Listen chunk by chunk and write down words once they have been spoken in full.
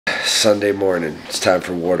Sunday morning. It's time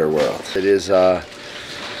for Water World. It is 8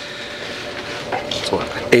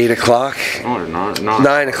 o'clock. No, not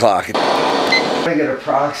 9 o'clock. I get a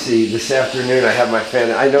proxy this afternoon. I have my fan.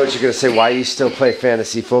 I know what you're gonna say. Why you still play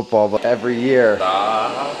fantasy football? But every year.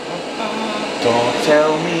 Don't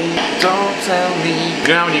tell me, don't tell me.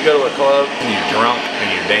 You know when you go to a club and you're drunk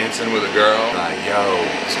and you're dancing with a girl? Like, yo,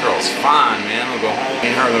 this girl's fine, man. We'll go home.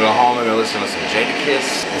 Me and her will go home and go listen to some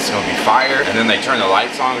Jadakiss. It's gonna be fire. And then they turn the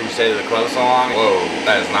lights on when you stay to the club so long. Whoa,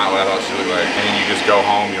 that is not what I thought she looked like. And then you just go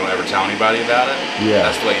home, you don't ever tell anybody about it. Yeah.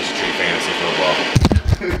 That's the way you should treat fantasy football.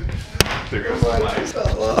 There goes the lights.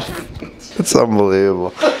 It's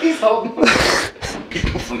unbelievable. He's holding.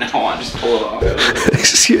 From now on, just pull it off.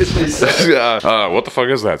 Excuse me, sir. What the fuck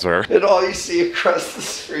is that, sir? And all you see across the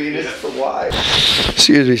screen is the Y.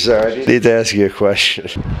 Excuse me, sir. I need to ask you a question.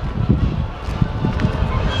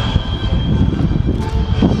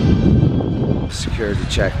 Security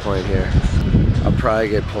checkpoint here. I'll probably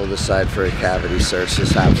get pulled aside for a cavity search.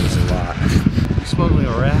 This happens a lot. You smuggling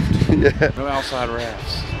a raft? Yeah. No outside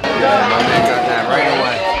rafts. Yeah, my man got that right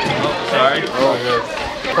away. Oh, sorry. Oh,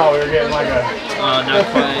 thought we were getting like a... not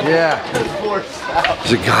fine. Yeah.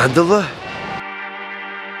 Is it gondola?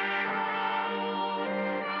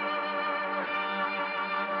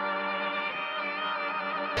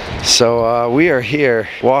 So we are here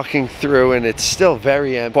walking through and it's still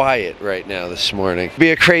very quiet right now this morning.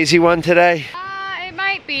 Be a crazy one today? It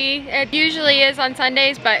might be. It usually is on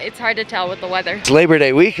Sundays, but it's hard to tell with the weather. It's Labor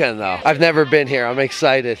Day weekend though. I've never been here. I'm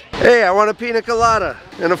excited. Hey, I want a pina colada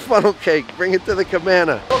and a funnel cake. Bring it to the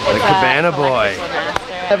cabana. The cabana boy.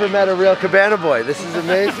 Never met a real cabana boy. This is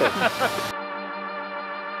amazing.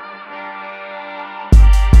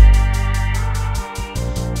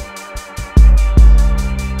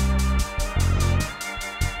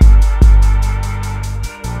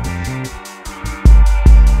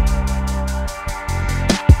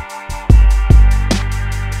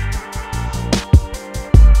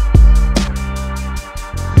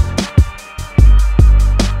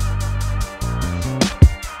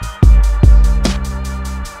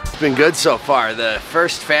 Been good so far. The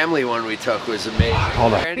first family one we took was amazing.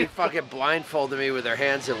 Hold on. Randy fucking blindfolded me with her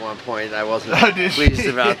hands at one point. I wasn't pleased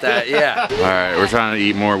about that. Yeah. All right, we're trying to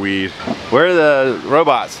eat more weed. Where are the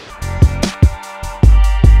robots?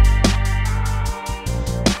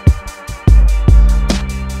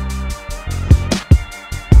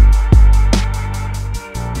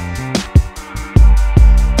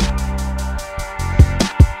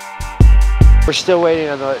 We're still waiting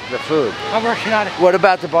on the food. I'm working on it. What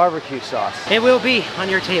about the barbecue sauce? It will be on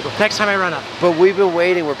your table next time I run up. But we've been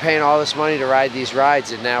waiting. We're paying all this money to ride these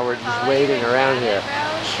rides, and now we're just waiting around here.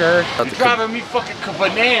 Sure. You're driving me fucking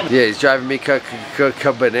bananas. Yeah, he's driving me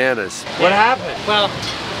bananas. What happened? Well,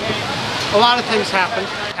 a lot of things happened.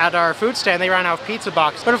 At our food stand, they ran out of pizza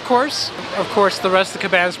box. But of course, the rest of the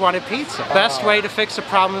cabanas wanted pizza. Best way to fix a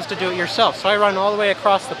problem is to do it yourself. So I run all the way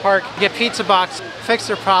across the park, get pizza box, fix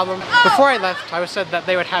their problem. Before I left, I was said that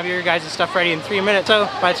they would have your guys' stuff ready in 3 minutes. So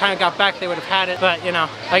by the time I got back, they would have had it. But you know,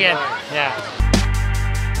 again, yeah.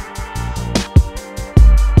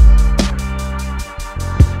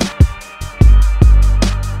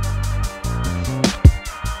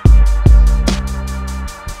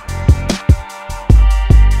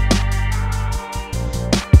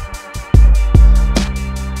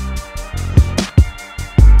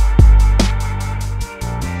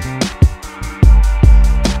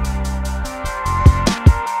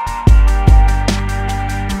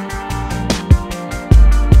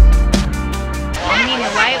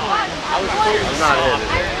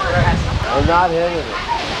 I'm not hitting it.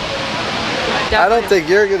 I don't think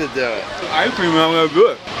you're gonna do it. I think I'm gonna do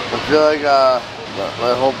it. I feel like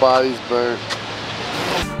my whole body's burnt.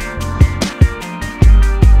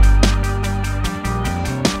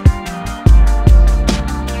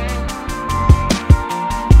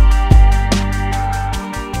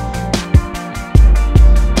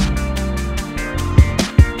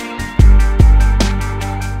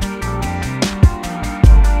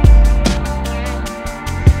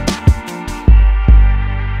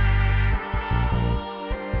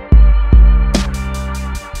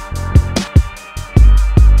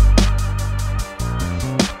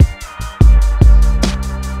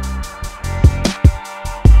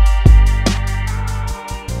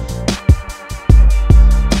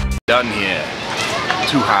 Done here.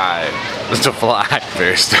 Too high. Just to fly.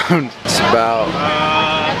 Very stoned. It's about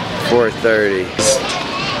 4:30.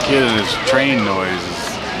 Kid and his train noise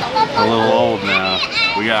is a little old now.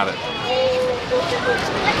 We got it.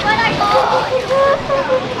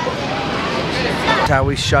 That's how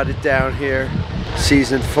we shut it down here.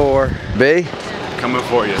 Season 4. B, coming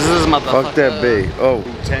for you. This is motherfucker. Fuck that bait. Oh.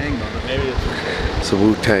 Wu-Tang, maybe it's a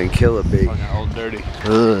Wu-Tang killer bait. fucking old dirty.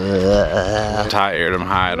 I'm tired, I'm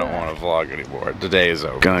high, I don't want to vlog anymore. The day is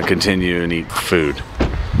over. Gonna continue and eat food.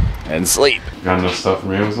 And sleep. Got enough stuff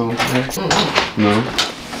from Amazon today? No?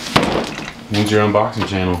 When's your unboxing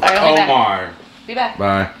channel? Omar. Be back.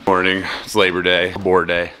 Bye. Morning. It's Labor Day. Board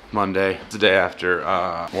Day. Monday. It's the day after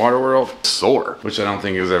Waterworld. Sore, which I don't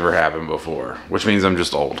think has ever happened before, which means I'm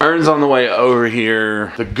just old. Ern's on the way over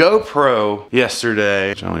here. The GoPro yesterday,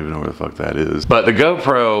 which I don't even know where the fuck that is, but the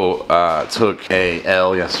GoPro took a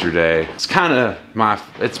L yesterday. It's kind of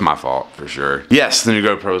it's my fault for sure. Yes, the new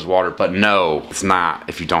GoPro is water, but no, it's not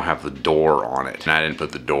if you don't have the door on it. And I didn't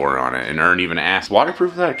put the door on it. And Ern even asked,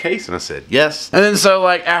 waterproof without a case? And I said, yes. And then so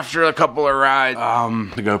like after a couple of rides,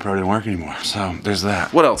 the GoPro didn't work anymore. So there's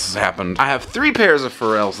that. What else has happened? I have 3 pairs of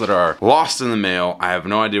Pharrells that are lost in the mail. I have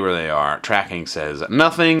no idea where they are. Tracking says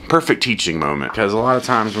nothing. Perfect teaching moment. Because a lot of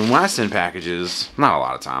times when I send packages, not a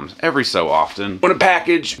lot of times, every so often, when a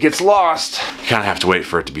package gets lost, you kind of have to wait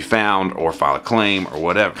for it to be found or file a claim or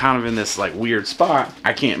whatever. Kind of in this like weird spot.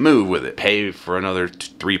 I can't move with it. Pay for another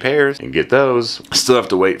 3 pairs and get those. Still have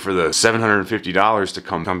to wait for the $750 to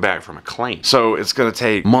come back from a claim. So it's gonna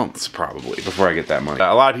take months probably before I get that money.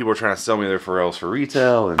 A lot of people are trying to sell me their Pharrells for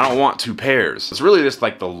retail, and I don't want 2 pairs. It's really just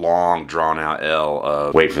like the long drawn out L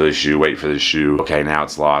of wait for this shoe, wait for this shoe. Okay, now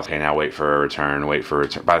it's lost. Okay, now wait for a return, wait for a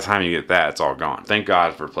return. By the time you get that, it's all gone. Thank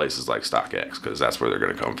God for places like StockX, because that's where they're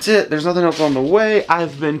gonna come. That's it. There's nothing else on the way.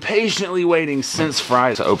 I've been patiently waiting since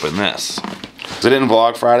Friday to open this. So I didn't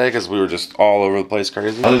vlog Friday because we were just all over the place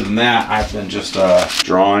crazy. Other than that, I've been just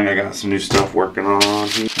drawing. I got some new stuff working on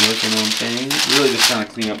things. Really just trying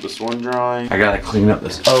to clean up this one drawing. I gotta clean up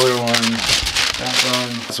this other one.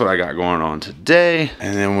 That's what I got going on today.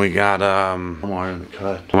 And then we got Omar in the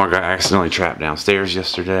cut. Omar got accidentally trapped downstairs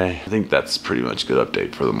yesterday. I think that's pretty much a good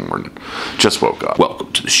update for the morning. Just woke up.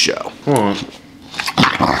 Welcome to the show. Come on.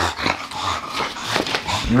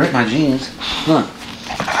 You ripped my jeans. Look.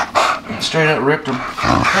 Straight up ripped them.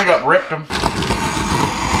 Straight up ripped them.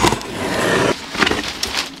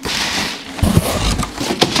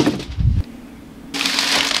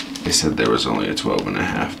 They said there was only a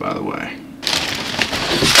 12.5, by the way.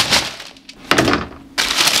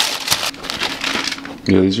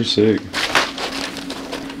 Yeah, these are sick.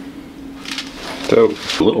 Dope.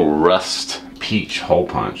 A little rust peach hole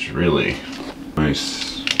punch, really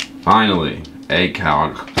nice. Finally,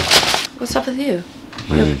 AKOG. What's up with you?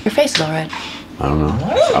 Your face is all red. I don't know.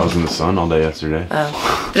 I was in the sun all day yesterday.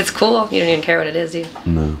 Oh. But it's cool. You don't even care what it is, do you?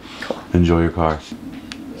 No. Cool. Enjoy your car.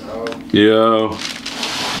 Yo.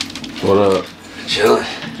 What up? Chilling.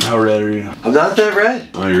 How red are you? I'm not that red.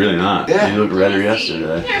 Oh, you're really not? Yeah. You look redder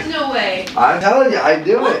yesterday. There's no way. I'm telling you, I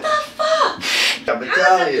do What it. the fuck? I'm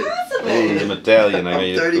Italian. Possible? Hey, I'm Italian. I I'm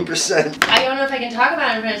made 30%. I don't know if I can talk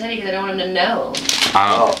about it in front of Teddy because I don't want him to know.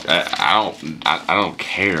 I don't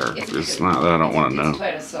care. It's not that I don't want to know.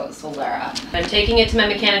 I'm taking it to my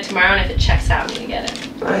mechanic tomorrow, and if it checks out, I'm gonna get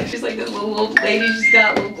it. Nice. She's like this little old lady. She's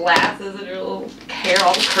got little glasses and her little hair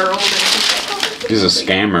all curled. And she's like, oh, She's a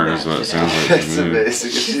scammer is what it sounds like. That's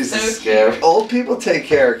amazing. She's a scam. Old people take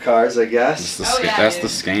care of cars, I guess. That's the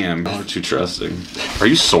scam. Y'all are too trusting. Are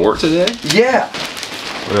you sore today? Yeah.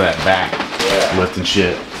 Look at that back. Yeah. Lifting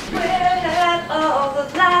shit. where have all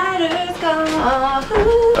the lighters gone?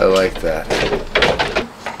 I like that.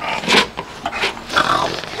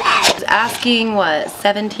 Asking what,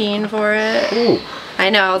 17 for it? Ooh. I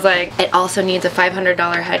know, I was like, it also needs a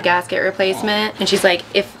 $500 head gasket replacement. And she's like,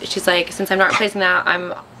 since I'm not replacing that,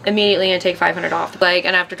 I'm immediately gonna take $500 off. Like,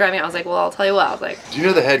 and after driving it, I was like, well, I'll tell you what. I was like, Do you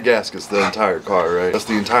know the head gasket's the entire car, right? That's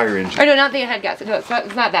the entire engine. or no, not the head gasket. No, it's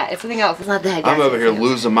not that. It's something else. It's not the head gasket. I'm over here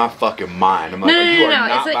losing my fucking mind. I'm like, you are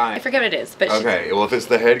not It's buying. I forget what it is, but Okay, well if it's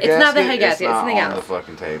the head gasket, It's not the head gasket, it's not something on else. the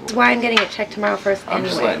fucking table. that's why I'm getting it checked tomorrow first I'm anyway.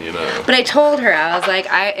 just letting you know. But I told her, I was like,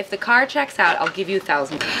 if the car checks out, I'll give you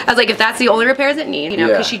 $1,000. I was like, if that's the only repairs it needs, you know,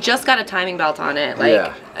 because she just got a timing belt on it,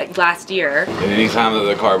 like last year. And anytime that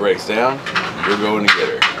the car breaks down, you're going to get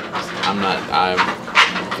her. I'm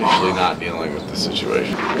usually not dealing with the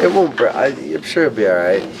situation. It won't I'm sure it'll be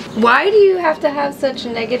alright. Why do you have to have such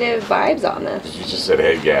negative vibes on this? You just said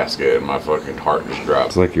head gasket and my fucking heart just dropped.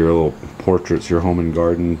 It's like your little portraits, your home and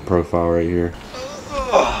garden profile right here.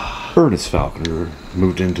 Ernest Falconer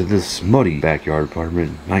moved into this muddy backyard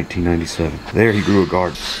apartment in 1997. There he grew a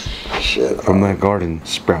garden. Shit. From that garden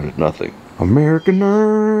sprouted nothing. American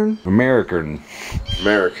Ern. American.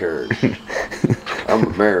 American. I'm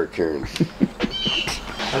American.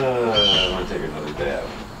 I want to take another dab.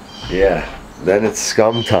 Yeah. Then it's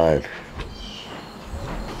scum time.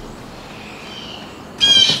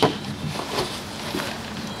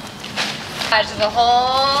 That is a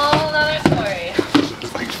whole other story.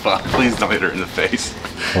 It's like, fuck, please don't hit her in the face.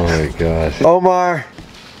 Oh my gosh. Omar.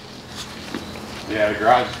 Yeah, the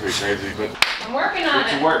garage is pretty crazy, but I'm working on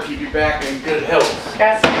it. work, keep you back in good health.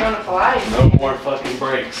 Guys, you're on a flight. No more fucking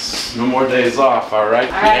breaks. No more days off, alright?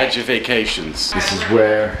 You had your vacations. This is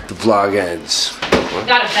where the vlog ends.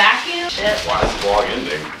 Got a vacuum? Shit. Why is the vlog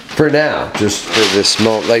ending? For now, just for this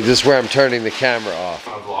moment. Like this is where I'm turning the camera off.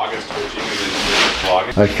 My vlog is twitching and then Twitch is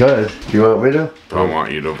vlogging. I could. You want me to? I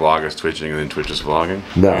want you to vlog us twitching and then Twitch is vlogging.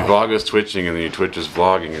 No. You vlog us twitching and then you Twitch is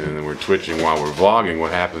vlogging and then we're twitching while we're vlogging.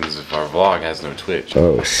 What happens if our vlog has no Twitch?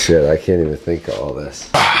 Oh shit, I can't even think of all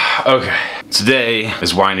this. Okay, today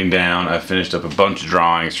is winding down. I finished up a bunch of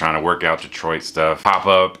drawings trying to work out Detroit stuff. Pop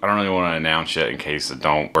up, I don't really want to announce yet in case I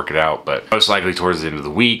don't work it out, but most likely towards the end of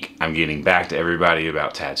the week, I'm getting back to everybody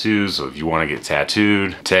about tattoos. So if you want to get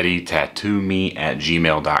tattooed, Teddy,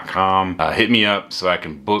 tattoome@gmail.com. Hit me up so I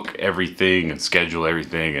can book everything and schedule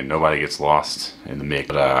everything and nobody gets lost in the mix.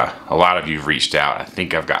 But a lot of you've reached out. I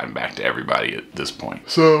think I've gotten back to everybody at this point.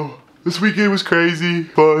 So this weekend was crazy,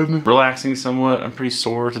 fun, relaxing somewhat. I'm pretty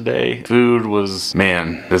sore today. Food was,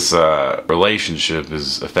 man, this relationship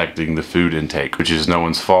is affecting the food intake, which is no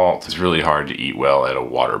one's fault. It's really hard to eat well at a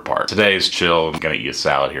water park. Today is chill. I'm gonna eat a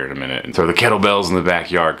salad here in a minute and throw the kettlebells in the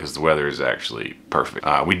backyard because the weather is actually perfect.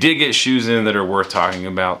 We did get shoes in that are worth talking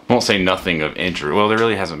about. I won't say nothing of interest. Well, there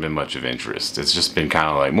really hasn't been much of interest. It's just been kind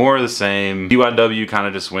of like more of the same. BYW kind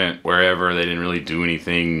of just went wherever. They didn't really do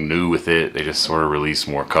anything new with it. They just sort of released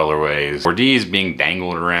more colorways. 4D is being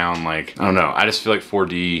dangled around, like, I don't know. I just feel like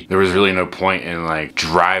 4D, there was really no point in like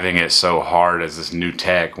driving it so hard as this new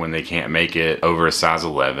tech when they can't make it over a size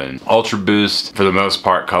 11. UltraBOOST, for the most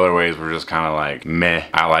part, colorways were just kind of like meh.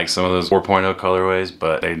 I like some of those 4.0 colorways,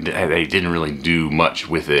 but they didn't really do much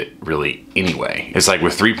with it really anyway. It's like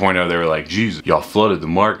with 3.0, they were like, geez, y'all flooded the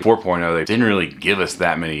market. 4.0, they didn't really give us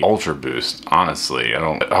that many UltraBOOST, honestly.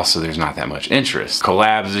 Also, there's not that much interest.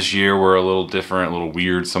 Collabs this year were a little different, a little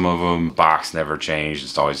weird, some of them. Box never changed.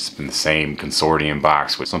 It's always been the same consortium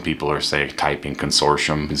box, which some people are typing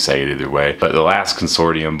consortium and say it either way. But the last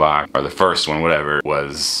consortium box, or the first one, whatever,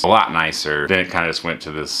 was a lot nicer. Then it kind of just went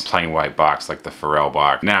to this plain white box like the Pharrell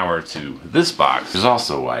box. Now we're to this box, which is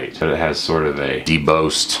also white, but it has sort of a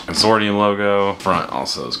DeBoast consortium logo. Front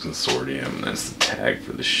also is consortium. That's the tag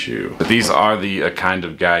for the shoe. But these are the Kind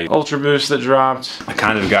of Guy UltraBOOST that dropped.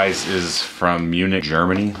 Kind of Guys is from Munich,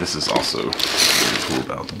 Germany. This is also really cool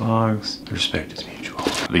about the box. Respect is mutual.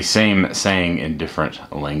 The same saying in different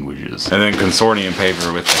languages. And then consortium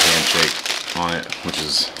paper with the handshake on it, which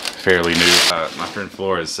is fairly new. My friend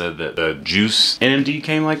Flores said that the Juice NMD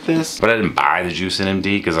came like this, but I didn't buy the Juice NMD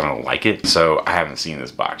because I don't like it, so I haven't seen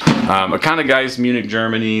this box. A Kind of Guys, Munich,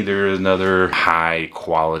 Germany. There is another high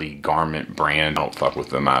quality garment brand. I don't fuck with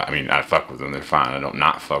them. I mean, I fuck with them. They're fine. I don't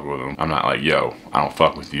not fuck with them. I'm not like, yo, I don't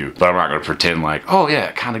fuck with you. But I'm not gonna pretend like, oh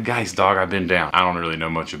yeah, Kind of Guys, dog, I've been down. I don't really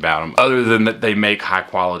know much about them, other than that they make high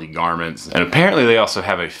quality garments. And apparently they also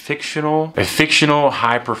have a fictional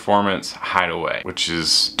high performance hideaway, which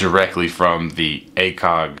is directly from the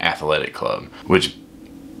AKOG Athletic Club, which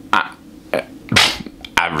I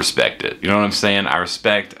respect it. You know what I'm saying? I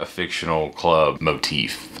respect a fictional club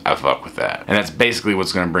motif. I fuck with that. And that's basically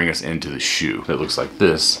what's gonna bring us into the shoe. It looks like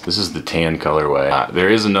this. This is the tan colorway. There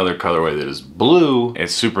is another colorway that is blue.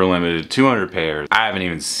 It's super limited, 200 pairs. I haven't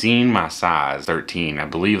even seen my size, 13. I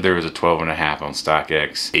believe there was a 12.5 on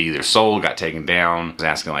StockX. It either sold, got taken down. I was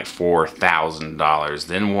asking like $4,000.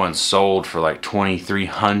 Then one sold for like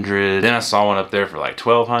 $2,300. Then I saw one up there for like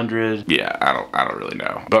 $1,200. Yeah, I don't really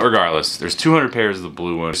know. But regardless, there's 200 pairs of the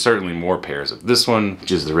blue one. There's certainly more pairs of this one,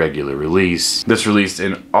 which is the regular release. This released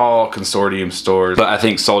in all consortium stores, but I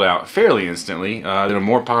think sold out fairly instantly. Then a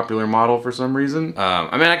more popular model for some reason.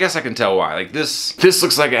 I mean, I guess I can tell why. Like this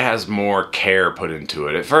looks like it has more care put into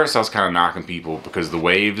it. At first I was kind of knocking people because the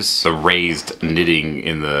waves, the raised knitting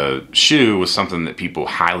in the shoe was something that people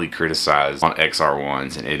highly criticized on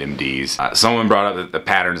XR1s and NMDs. Someone brought up that the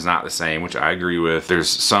pattern is not the same, which I agree with. There's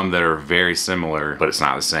some that are very similar, but it's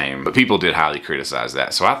not the same. But people did highly criticize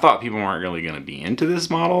that. So I thought people weren't really gonna be into this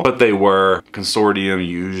model, but they were. Consortium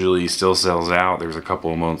usually still sells out. There was a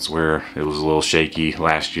couple of months where it was a little shaky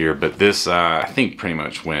last year, but this I think pretty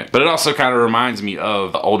much went. But it also kind of reminds me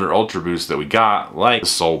of the older UltraBOOST that we got, like the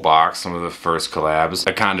Soul Box, some of the first collabs.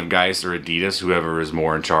 A Kind of Guys or Adidas, whoever is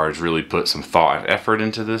more in charge, really put some thought and effort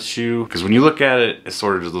into this shoe. Because when you look at it, it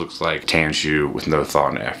sort of just looks like a tan shoe with no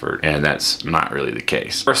thought and effort, and that's not really the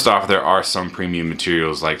case. First off, there are some premium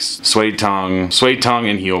materials like suede tongue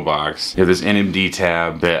and heel box. You have this NMD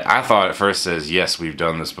tab that I thought at first says, yes, we've done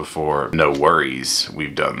done this before. No worries,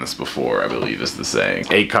 we've done this before, I believe is the saying.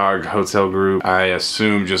 AKOG Hotel Group, I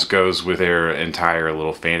assume just goes with their entire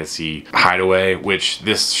little fantasy hideaway, which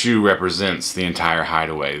this shoe represents the entire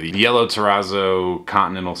hideaway. The yellow terrazzo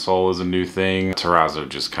continental sole is a new thing. Terrazzo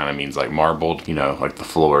just kind of means like marbled, you know, like the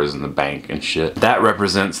floors in the bank and shit. That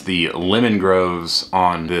represents the lemon groves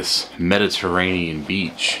on this Mediterranean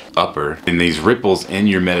beach upper. And these ripples in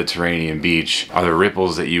your Mediterranean beach are the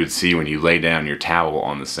ripples that you would see when you lay down your towel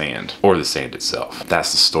on the sand, or the sand itself.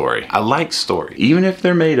 That's the story. I like story. Even if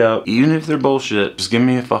they're made up, even if they're bullshit, just give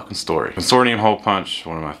me a fucking story. Consortium hole punch,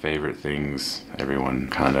 one of my favorite things. Everyone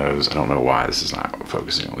kind of knows. I don't know why this is not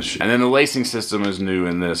focusing on this shoe. And then the lacing system is new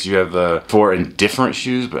in this. You have the 4 in different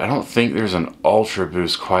shoes, but I don't think there's an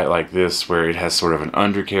UltraBOOST quite like this, where it has sort of an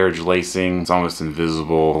undercarriage lacing. It's almost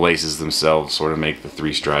invisible. The laces themselves sort of make the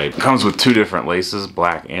 3 stripe. It comes with 2 different laces,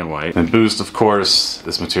 black and white. And Boost, of course,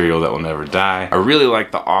 this material that will never die. I really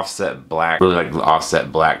like the offset black, really like the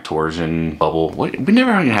offset black torsion bubble. We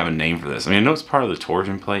never even have a name for this. I mean, I know it's part of the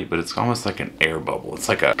torsion plate, but it's almost like an air bubble. It's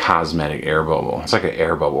like a cosmetic air bubble. It's like an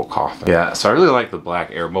air bubble coffin. Yeah, so I really like the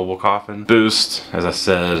black air bubble coffin. Boost, as I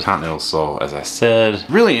said, continental sole, as I said.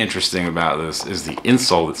 Really interesting about this is the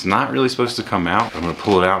insole that's not really supposed to come out. I'm gonna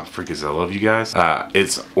pull it out because I love you guys.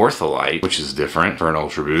 It's ortholite, which is different for an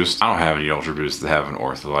UltraBOOST. I don't have any UltraBOOSTs that have an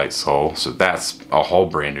ortholite sole, so that's a whole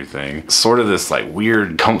brand new thing. Sort of this like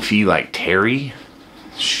weird, comfy, like terry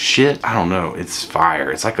shit. I don't know. It's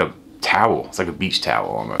fire. It's like a towel. It's like a beach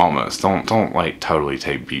towel almost. Don't like totally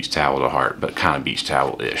take beach towel to heart, but kind of beach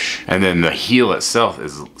towel-ish. And then the heel itself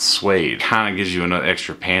is suede. Kind of gives you an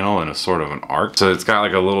extra panel and a sort of an arc. So it's got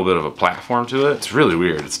like a little bit of a platform to it. It's really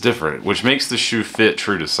weird. It's different, which makes the shoe fit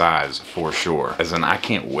true to size for sure. As in, I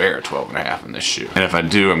can't wear a 12.5 in this shoe. And if I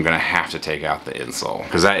do, I'm gonna have to take out the insole,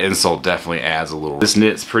 because that insole definitely adds a little. This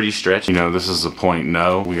knit's pretty stretchy. You know, this is a point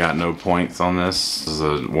no. We got no points on this. This is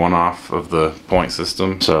a one-off of the point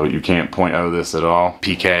system. So you can't point oh this at all.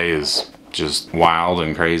 PK is just wild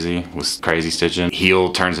and crazy with crazy stitching.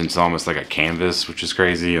 Heel turns into almost like a canvas, which is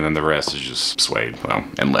crazy, and then the rest is just suede, well,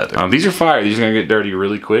 and leather. These are fire. These are gonna get dirty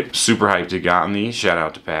really quick. Super hyped to gotten these. Shout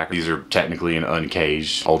out to Pack. These are technically an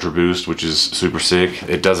uncaged UltraBOOST, which is super sick.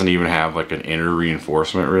 It doesn't even have like an inner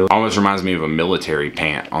reinforcement really. Almost reminds me of a military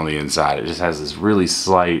pant on the inside. It just has this really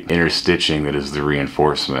slight inner stitching that is the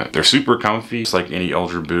reinforcement. They're super comfy, just like any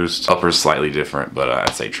UltraBOOST. Upper's slightly different, but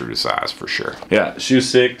I'd say true to size for sure. Yeah, shoe's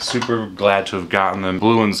sick. Super glad to have gotten them.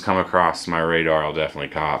 Blue ones come across my radar. I'll definitely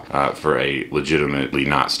cop for a legitimately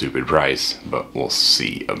not stupid price, but we'll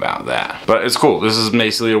see about that. But it's cool. This is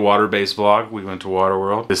basically a water-based vlog. We went to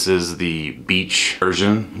Waterworld. This is the beach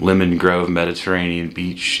version, Lemon Grove Mediterranean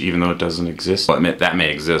Beach, even though it doesn't exist. Well, that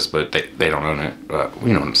may exist, but they don't own it. But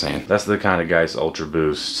you know what I'm saying. That's the kind of guys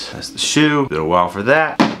UltraBOOST. That's the shoe. Been a while for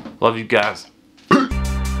that. Love you guys.